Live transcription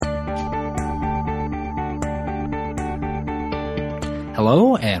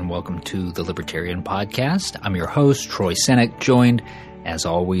Hello, and welcome to the Libertarian Podcast. I'm your host, Troy Senek, joined, as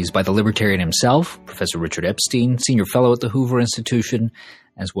always, by the Libertarian himself, Professor Richard Epstein, Senior Fellow at the Hoover Institution,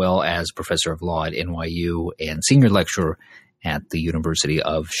 as well as Professor of Law at NYU and Senior Lecturer at the University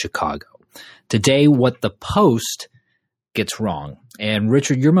of Chicago. Today, what the Post gets wrong. And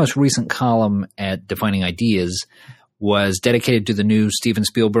Richard, your most recent column at Defining Ideas was dedicated to the new Steven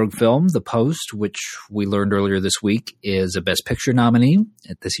Spielberg film, The Post, which we learned earlier this week is a Best Picture nominee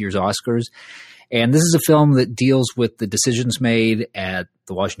at this year's Oscars. And this is a film that deals with the decisions made at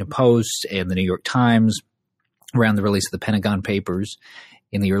the Washington Post and the New York Times around the release of the Pentagon Papers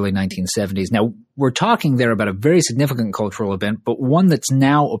in the early 1970s. Now, we're talking there about a very significant cultural event, but one that's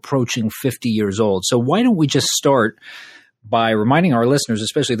now approaching 50 years old. So why don't we just start by reminding our listeners,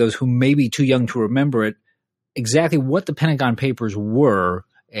 especially those who may be too young to remember it, exactly what the Pentagon Papers were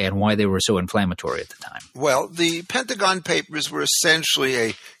and why they were so inflammatory at the time. Well, the Pentagon Papers were essentially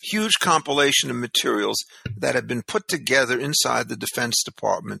a huge compilation of materials that had been put together inside the Defense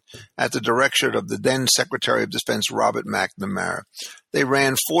Department at the direction of the then Secretary of Defense, Robert McNamara. They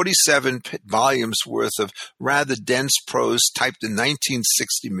ran 47 volumes worth of rather dense prose typed in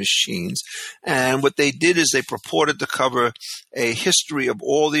 1960 machines. And what they did is they purported to cover a history of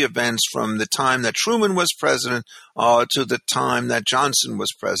all the events from the time that Truman was president to the time that Johnson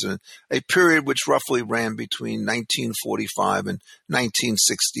was president, a period which roughly ran between 1945 and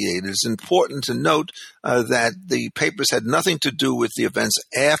 1968. It is important to note that the papers had nothing to do with the events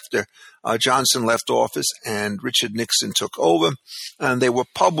after Johnson left office and Richard Nixon took over, and they were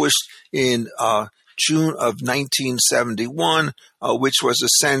published in June of 1971, which was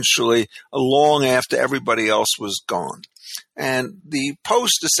essentially long after everybody else was gone. And the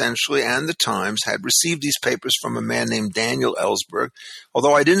Post, essentially, and the Times had received these papers from a man named Daniel Ellsberg.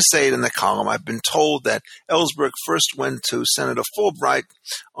 Although I didn't say it in the column, I've been told that Ellsberg first went to Senator Fulbright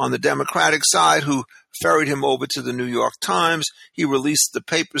on the Democratic side, who ferried him over to the New York Times. He released the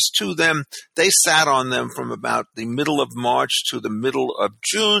papers to them. They sat on them from about the middle of March to the middle of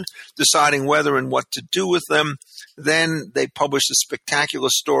June, deciding whether and what to do with them. Then they published a spectacular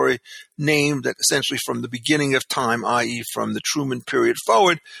story named that essentially from the beginning of time, i.e. from the Truman period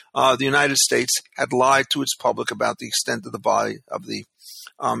forward, the United States had lied to its public about the extent of the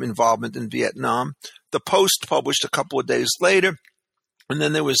involvement in Vietnam. The Post published a couple of days later. And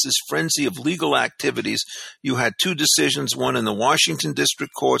then there was this frenzy of legal activities. You had two decisions, one in the Washington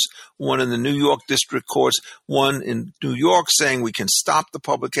district courts, one in the New York district courts, one in New York saying we can stop the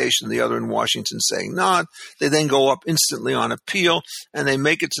publication, the other in Washington saying not. They then go up instantly on appeal, and they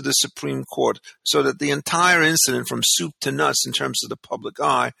make it to the Supreme Court, so that the entire incident from soup to nuts in terms of the public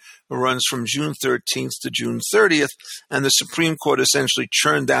eye runs from June 13th to June 30th, and the Supreme Court essentially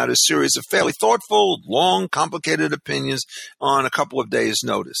churned out a series of fairly thoughtful, long, complicated opinions on a couple of days'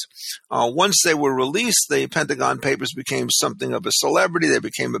 notice. Once they were released, the Pentagon Papers became something of a celebrity. They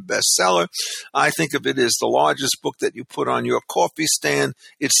became a bestseller. I think of it as the largest book that you put on your coffee stand.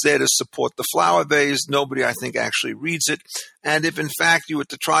 It's there to support the flower vase. Nobody, I think, actually reads it. And if, in fact, you were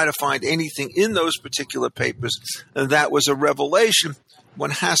to try to find anything in those particular papers that was a revelation,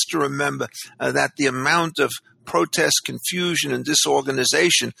 one has to remember that the amount of protest, confusion, and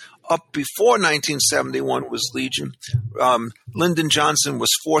disorganization up before 1971 was legion. Lyndon Johnson was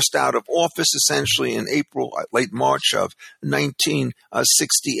forced out of office essentially in late March of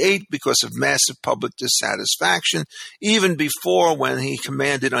 1968 because of massive public dissatisfaction. Even before, when he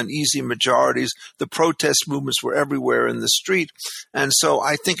commanded uneasy majorities, the protest movements were everywhere in the street. And so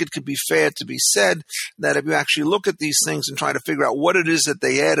I think it could be fair to be said that if you actually look at these things and try to figure out what it is that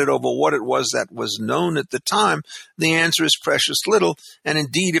they added over what it was that was known at the time, the answer is precious little. And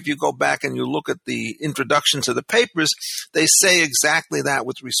indeed, if you go back and you look at the introduction to the papers, they say exactly that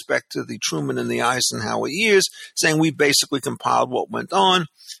with respect to the Truman and the Eisenhower years, saying we basically compiled what went on.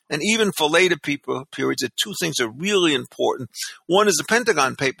 And even for later periods, two things are really important. One is the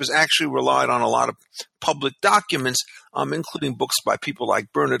Pentagon Papers actually relied on a lot of public documents, including books by people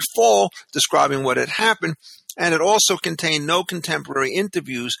like Bernard Fall describing what had happened. And it also contained no contemporary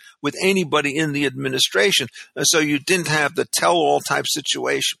interviews with anybody in the administration. So you didn't have the tell-all type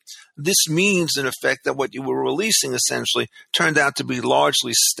situation. This means, in effect, that what you were releasing essentially turned out to be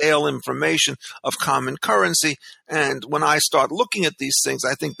largely stale information of common currency. And when I start looking at these things,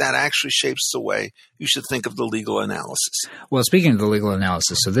 I think that actually shapes the way you should think of the legal analysis. Well, speaking of the legal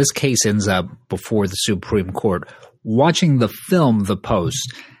analysis, so this case ends up before the Supreme Court. Watching the film, The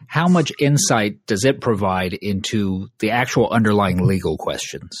Post, how much insight does it provide into the actual underlying legal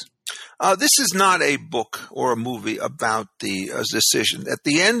questions? This is not a book or a movie about the decision. At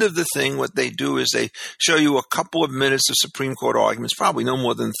the end of the thing, what they do is they show you a couple of minutes of Supreme Court arguments, probably no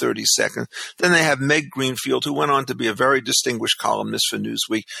more than 30 seconds. Then they have Meg Greenfield, who went on to be a very distinguished columnist for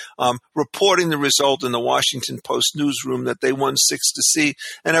Newsweek, reporting the result in the Washington Post newsroom that they won 6-0,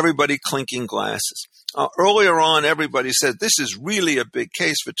 and everybody clinking glasses. Earlier on, everybody said this is really a big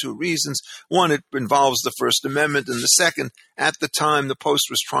case for two reasons. One, it involves the First Amendment, and the second, at the time, the Post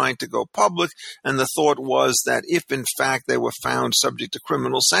was trying to go public, and the thought was that if, in fact, they were found subject to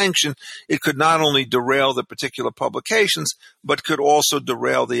criminal sanction, it could not only derail the particular publications, but could also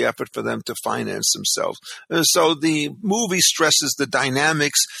derail the effort for them to finance themselves. So the movie stresses the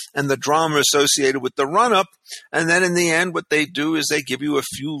dynamics and the drama associated with the run-up, and then in the end, what they do is they give you a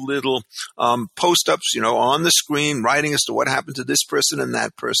few little post-ups, on the screen, writing as to what happened to this person and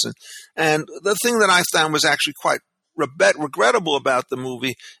that person. And the thing that I found was actually quite regrettable about the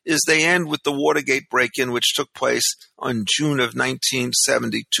movie is they end with the Watergate break-in, which took place on June of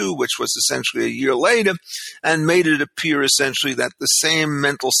 1972, which was essentially a year later, and made it appear essentially that the same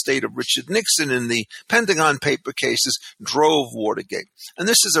mental state of Richard Nixon in the Pentagon paper cases drove Watergate. And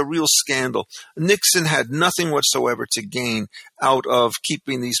this is a real scandal. Nixon had nothing whatsoever to gain out of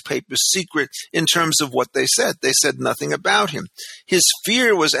keeping these papers secret in terms of what they said. They said nothing about him. His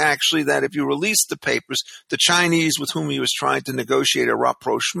fear was actually that if you released the papers, the Chinese with whom he was trying to negotiate a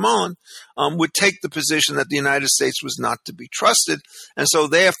rapprochement would take the position that the United States was not to be trusted, and so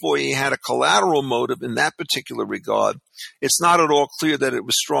therefore he had a collateral motive in that particular regard. It's not at all clear that it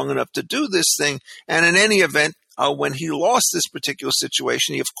was strong enough to do this thing, and in any event, when he lost this particular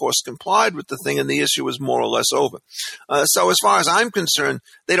situation, he, of course, complied with the thing, and the issue was more or less over. So as far as I'm concerned,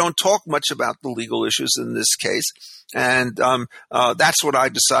 they don't talk much about the legal issues in this case, and that's what I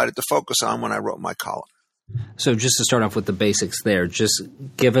decided to focus on when I wrote my column. So just to start off with the basics there, just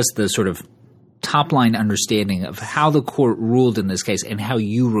give us the sort of top-line understanding of how the court ruled in this case and how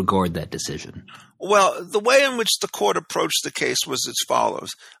you regard that decision. Well, the way in which the court approached the case was as follows.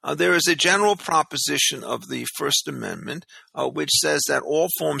 There is a general proposition of the First Amendment which says that all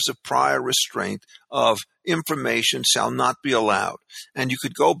forms of prior restraint of information shall not be allowed. And you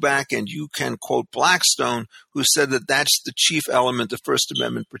could go back and you can quote Blackstone, who said that that's the chief element of First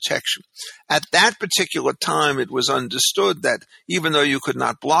Amendment protection. At that particular time, it was understood that even though you could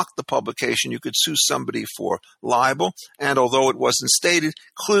not block the publication, you could sue somebody for libel. And although it wasn't stated,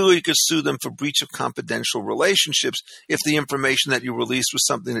 clearly you could sue them for breach of confidential relationships if the information that you released was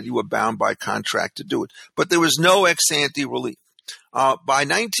something that you were bound by contract to do it. But there was no ex ante relief. By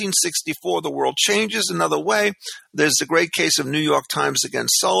 1964, the world changes another way. There's the great case of New York Times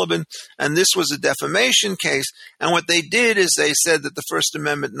against Sullivan, and this was a defamation case. And what they did is they said that the First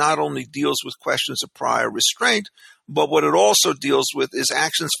Amendment not only deals with questions of prior restraint, but what it also deals with is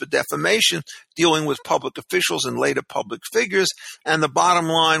actions for defamation, dealing with public officials and later public figures. And the bottom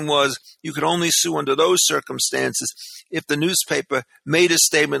line was you could only sue under those circumstances if the newspaper made a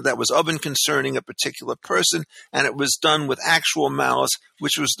statement that was of and concerning a particular person, and it was done with actual malice,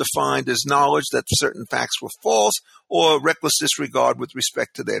 which was defined as knowledge that certain facts were false or reckless disregard with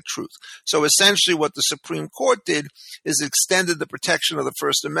respect to their truth. So essentially what the Supreme Court did is extended the protection of the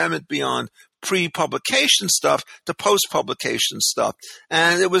First Amendment beyond pre-publication stuff to post-publication stuff.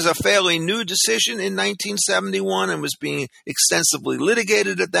 And it was a fairly new decision in 1971 and was being extensively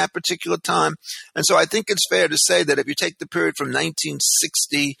litigated at that particular time. And so I think it's fair to say that if you take the period from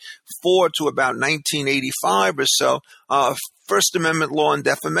 1964 to about 1985 or so, First Amendment law and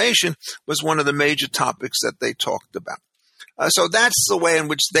defamation was one of the major topics that they talked about. So that's the way in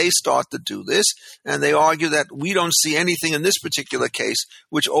which they start to do this, and they argue that we don't see anything in this particular case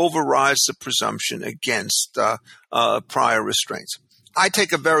which overrides the presumption against prior restraints. I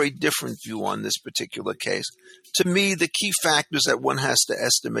take a very different view on this particular case. To me, the key factors that one has to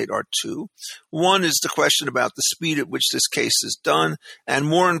estimate are two. One is the question about the speed at which this case is done, and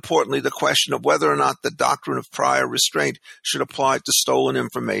more importantly, the question of whether or not the doctrine of prior restraint should apply to stolen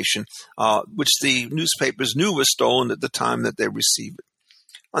information, which the newspapers knew was stolen at the time that they received it.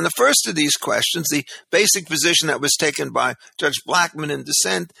 On the first of these questions, the basic position that was taken by Judge Blackmun in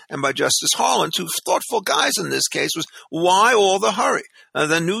dissent and by Justice Harlan, two thoughtful guys in this case, was why all the hurry?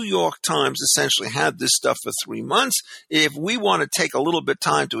 The New York Times essentially had this stuff for 3 months. If we want to take a little bit of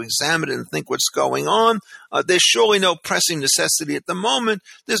time to examine it and think what's going on, there's surely no pressing necessity at the moment.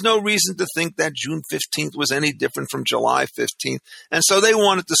 There's no reason to think that June 15th was any different from July 15th. And so they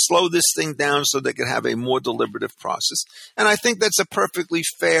wanted to slow this thing down so they could have a more deliberative process. And I think that's a perfectly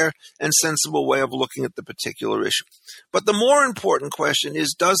fair and sensible way of looking at the particular issue. But the more important question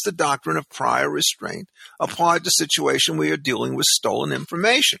is, does the doctrine of prior restraint apply to a situation where you're dealing with stolen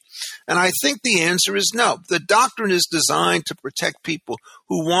information? And I think the answer is no. The doctrine is designed to protect people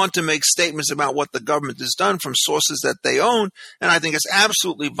who want to make statements about what the government has done from sources that they own. And I think it's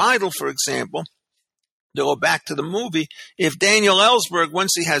absolutely vital, for example, to go back to the movie, if Daniel Ellsberg,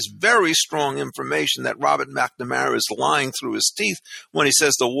 once he has very strong information that Robert McNamara is lying through his teeth when he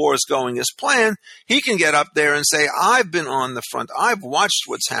says the war is going as planned, he can get up there and say, I've been on the front, I've watched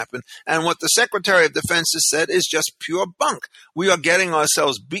what's happened, and what the Secretary of Defense has said is just pure bunk. We are getting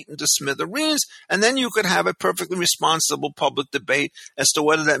ourselves beaten to smithereens, and then you could have a perfectly responsible public debate as to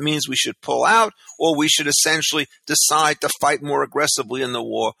whether that means we should pull out or we should essentially decide to fight more aggressively in the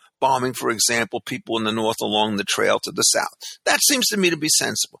war, bombing, for example, people in the north along the trail to the south. That seems to me to be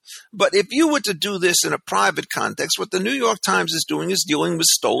sensible. But if you were to do this in a private context, what the New York Times is doing is dealing with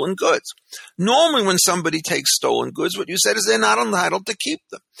stolen goods. Normally, when somebody takes stolen goods, what you said is they're not entitled to keep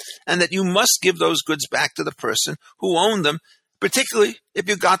them, and that you must give those goods back to the person who owned them, particularly if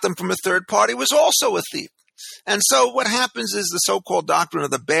you got them from a third party who was also a thief. And so what happens is the so-called doctrine of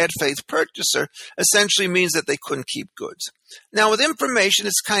the bad faith purchaser essentially means that they couldn't keep goods. Now, with information,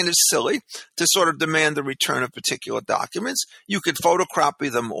 it's kind of silly to sort of demand the return of particular documents. You could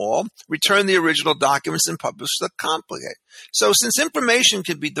photocopy them all, return the original documents, and publish the complicate. So since information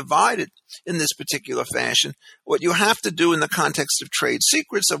can be divided in this particular fashion, what you have to do in the context of trade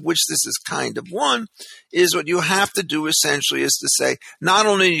secrets, of which this is kind of one, is what you have to do essentially is to say, not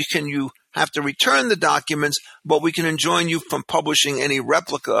only can you have to return the documents, but we can enjoin you from publishing any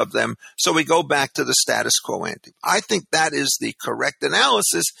replica of them. So we go back to the status quo ante. I think that is the correct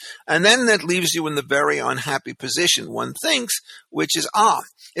analysis. And then that leaves you in the very unhappy position, one thinks, which is,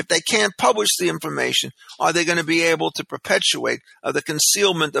 if they can't publish the information, are they going to be able to perpetuate the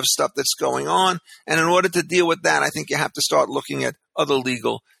concealment of stuff that's going on? And in order to deal with that, I think you have to start looking at other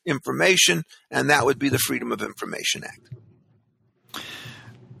legal information, and that would be the Freedom of Information Act.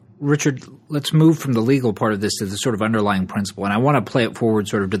 Richard, let's move from the legal part of this to the sort of underlying principle, and I want to play it forward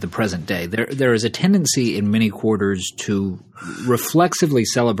sort of to the present day. There is a tendency in many quarters to reflexively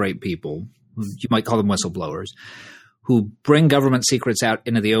celebrate people, you might call them whistleblowers, who bring government secrets out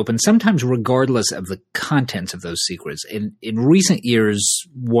into the open, sometimes regardless of the contents of those secrets. In recent years,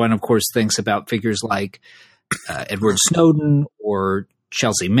 one, of course, thinks about figures like Edward Snowden or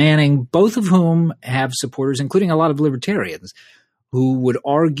Chelsea Manning, both of whom have supporters, including a lot of libertarians, who would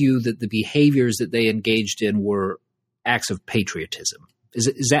argue that the behaviors that they engaged in were acts of patriotism.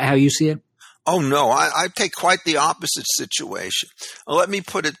 Is that how you see it? Oh, no, I take quite the opposite situation. Let me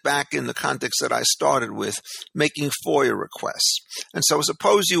put it back in the context that I started with, making FOIA requests. And so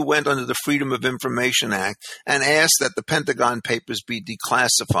suppose you went under the Freedom of Information Act and asked that the Pentagon Papers be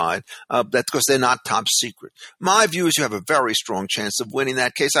declassified, because they're not top secret. My view is you have a very strong chance of winning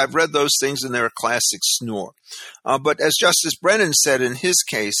that case. I've read those things and they're a classic snore. But as Justice Brennan said in his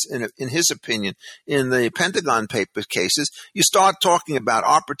case, in his opinion, in the Pentagon Papers cases, you start talking about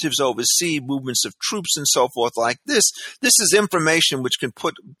operatives overseas, movements of troops and so forth like this. This is information which can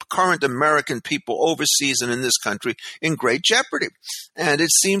put current American people overseas and in this country in great jeopardy. And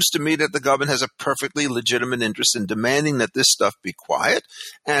it seems to me that the government has a perfectly legitimate interest in demanding that this stuff be quiet.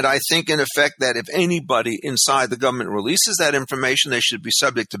 And I think, in effect, that if anybody inside the government releases that information, they should be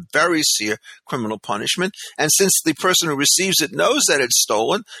subject to very severe criminal punishment. And since the person who receives it knows that it's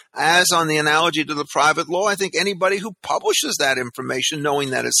stolen, as on the analogy to the private law, I think anybody who publishes that information knowing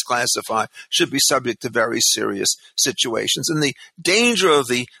that it's classified should be subject to very serious situations. And the danger of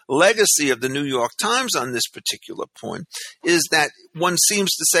the legacy of the New York Times on this particular point is that one seems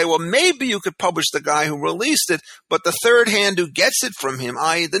to say, well, maybe you could publish the guy who released it, but the third hand who gets it from him,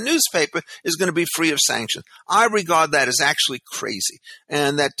 i.e. the newspaper, is going to be free of sanction. I regard that as actually crazy.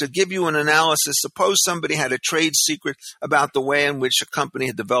 And that, to give you an analysis, suppose somebody had a trade secret about the way in which a company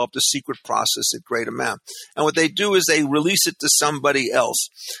had developed a secret process at great amount. And what they do is they release it to somebody else.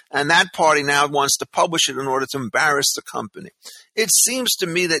 And that party now wants to publish it in order to embarrass the company. It seems to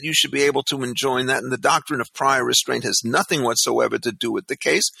me that you should be able to enjoin that, and the doctrine of prior restraint has nothing whatsoever to do with the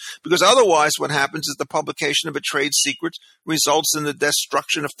case, because otherwise what happens is the publication of a trade secret results in the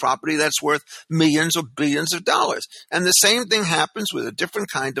destruction of property that's worth millions or billions of dollars. And the same thing happens with a different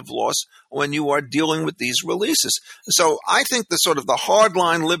kind of loss when you are dealing with these releases. So I think the sort of the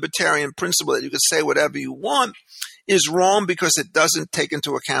hardline libertarian principle that you could say whatever you want is wrong because it doesn't take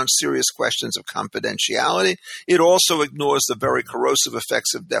into account serious questions of confidentiality. It also ignores the very corrosive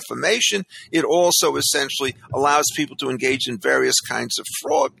effects of defamation. It also essentially allows people to engage in various kinds of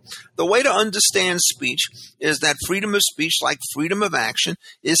fraud. The way to understand speech is that freedom of speech, like freedom of action,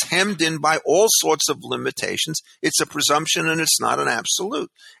 is hemmed in by all sorts of limitations. It's a presumption and it's not an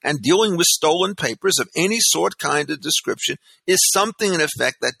absolute. And dealing with stolen papers of any sort, kind of description is something in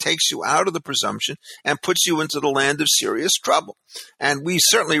effect that takes you out of the presumption and puts you into the land of serious trouble. And we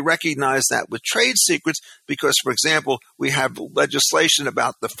certainly recognize that with trade secrets because, for example, we have legislation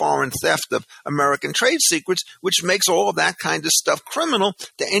about the foreign theft of American trade secrets, which makes all of that kind of stuff criminal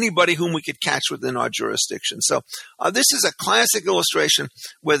to anybody whom we could catch within our jurisdiction. So this is a classic illustration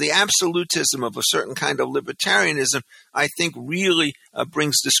where the absolutism of a certain kind of libertarianism, I think, really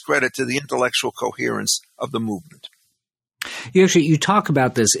brings discredit to the intellectual coherence of the movement. You talk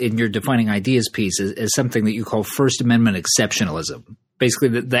about this in your Defining Ideas piece as something that you call First Amendment exceptionalism. Basically,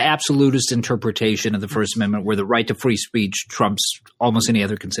 the absolutist interpretation of the First Amendment where the right to free speech trumps almost any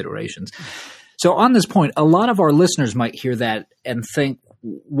other considerations. So on this point, a lot of our listeners might hear that and think,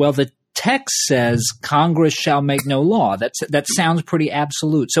 well, the text says Congress shall make no law. That sounds pretty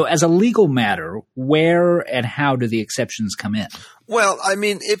absolute. So as a legal matter, where and how do the exceptions come in? Well, I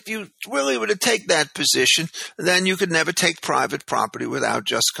mean, if you really were to take that position, then you could never take private property without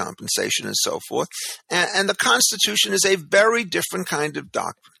just compensation and so forth. And the Constitution is a very different kind of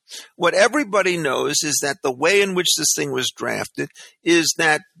doctrine. What everybody knows is that the way in which this thing was drafted is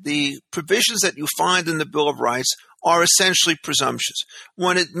that the provisions that you find in the Bill of Rights are essentially presumptions.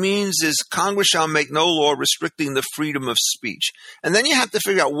 What it means is Congress shall make no law restricting the freedom of speech. And then you have to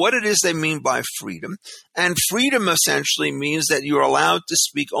figure out what it is they mean by freedom. And freedom essentially means that you're allowed to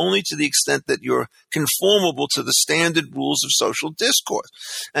speak only to the extent that you're conformable to the standard rules of social discourse.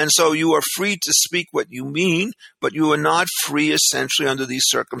 And so you are free to speak what you mean, but you are not free essentially under these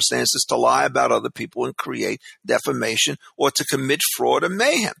circumstances to lie about other people and create defamation or to commit fraud or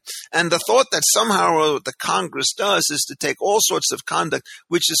mayhem. And the thought that somehow or what the Congress does is to take all sorts of conduct,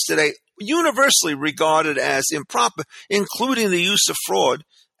 which is today universally regarded as improper, including the use of fraud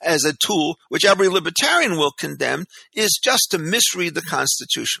as a tool, which every libertarian will condemn, is just to misread the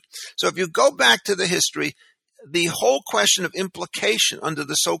Constitution. So if you go back to the history, the whole question of implication under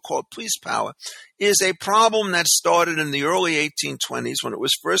the so-called police power is a problem that started in the early 1820s when it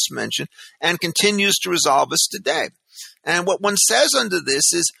was first mentioned and continues to resolve us today. And what one says under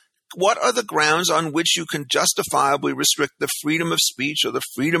this is, what are the grounds on which you can justifiably restrict the freedom of speech or the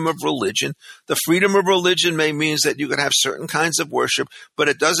freedom of religion? The freedom of religion may mean that you can have certain kinds of worship, but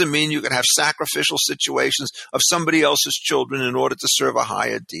it doesn't mean you can have sacrificial situations of somebody else's children in order to serve a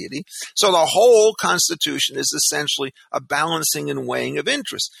higher deity. So the whole Constitution is essentially a balancing and weighing of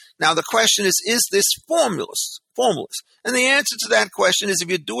interests. Now the question is this formless? And the answer to that question is if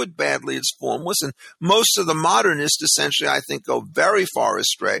you do it badly, it's formless. And most of the modernists essentially, I think, go very far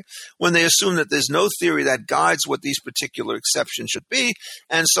astray when they assume that there's no theory that guides what these particular exceptions should be,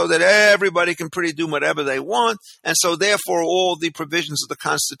 and so that everybody can pretty do whatever they want, and so therefore all the provisions of the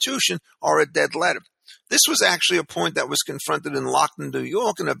Constitution are a dead letter. This was actually a point that was confronted in Lockton, New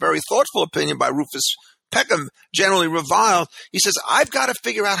York, in a very thoughtful opinion by Rufus Peckham, generally reviled. He says, I've got to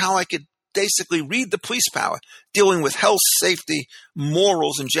figure out how I could basically read the police power, dealing with health, safety,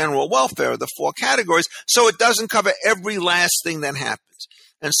 morals, and general welfare, the four categories, so it doesn't cover every last thing that happens.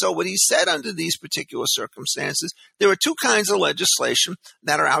 And so what he said under these particular circumstances, there are two kinds of legislation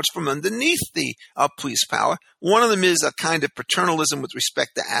that are out from underneath the police power. One of them is a kind of paternalism with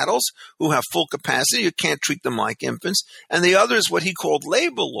respect to adults who have full capacity. You can't treat them like infants. And the other is what he called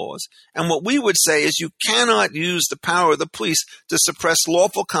labor laws. And what we would say is you cannot use the power of the police to suppress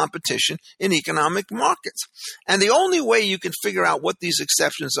lawful competition in economic markets. And the only way you can figure out what these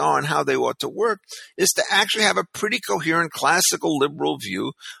exceptions are and how they ought to work is to actually have a pretty coherent classical liberal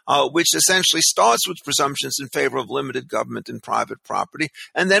view, which essentially starts with presumptions in favor of limited government and private property,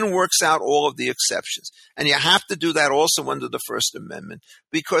 and then works out all of the exceptions. And you have to do that also under the First Amendment,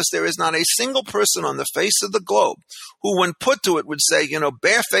 because there is not a single person on the face of the globe who, when put to it, would say,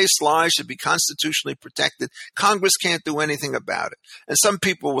 barefaced lies should be constitutionally protected. Congress can't do anything about it. And some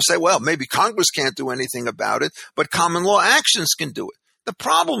people will say, well, maybe Congress can't do anything about it, but common law actions can do it. The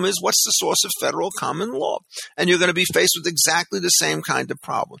problem is, what's the source of federal common law? And you're going to be faced with exactly the same kind of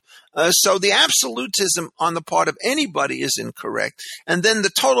problem. So the absolutism on the part of anybody is incorrect. And then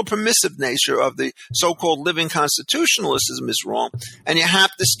the total permissive nature of the so-called living constitutionalism is wrong. And you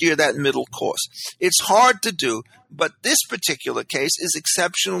have to steer that middle course. It's hard to do, But this particular case is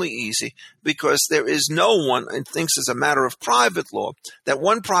exceptionally easy because there is no one who thinks as a matter of private law that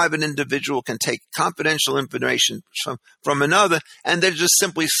one private individual can take confidential information from another and then just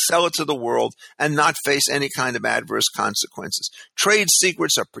simply sell it to the world and not face any kind of adverse consequences. Trade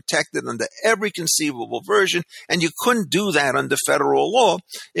secrets are protected under every conceivable version, and you couldn't do that under federal law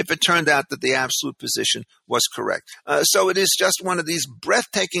if it turned out that the absolute position was correct. So it is just one of these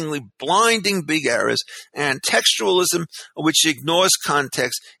breathtakingly blinding big errors, and textualism, which ignores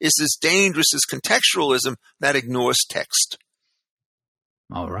context, is as dangerous as contextualism that ignores text.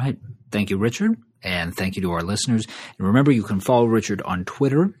 All right. Thank you, Richard. And thank you to our listeners. And remember, you can follow Richard on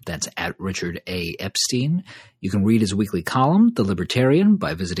Twitter. That's at Richard A. Epstein. You can read his weekly column, The Libertarian,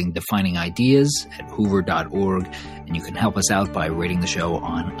 by visiting Defining Ideas at hoover.org. And you can help us out by rating the show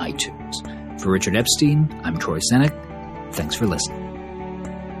on iTunes. For Richard Epstein, I'm Troy Senek. Thanks for listening.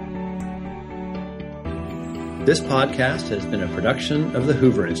 This podcast has been a production of the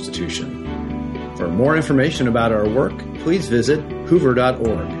Hoover Institution. For more information about our work, please visit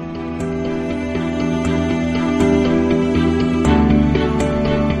hoover.org.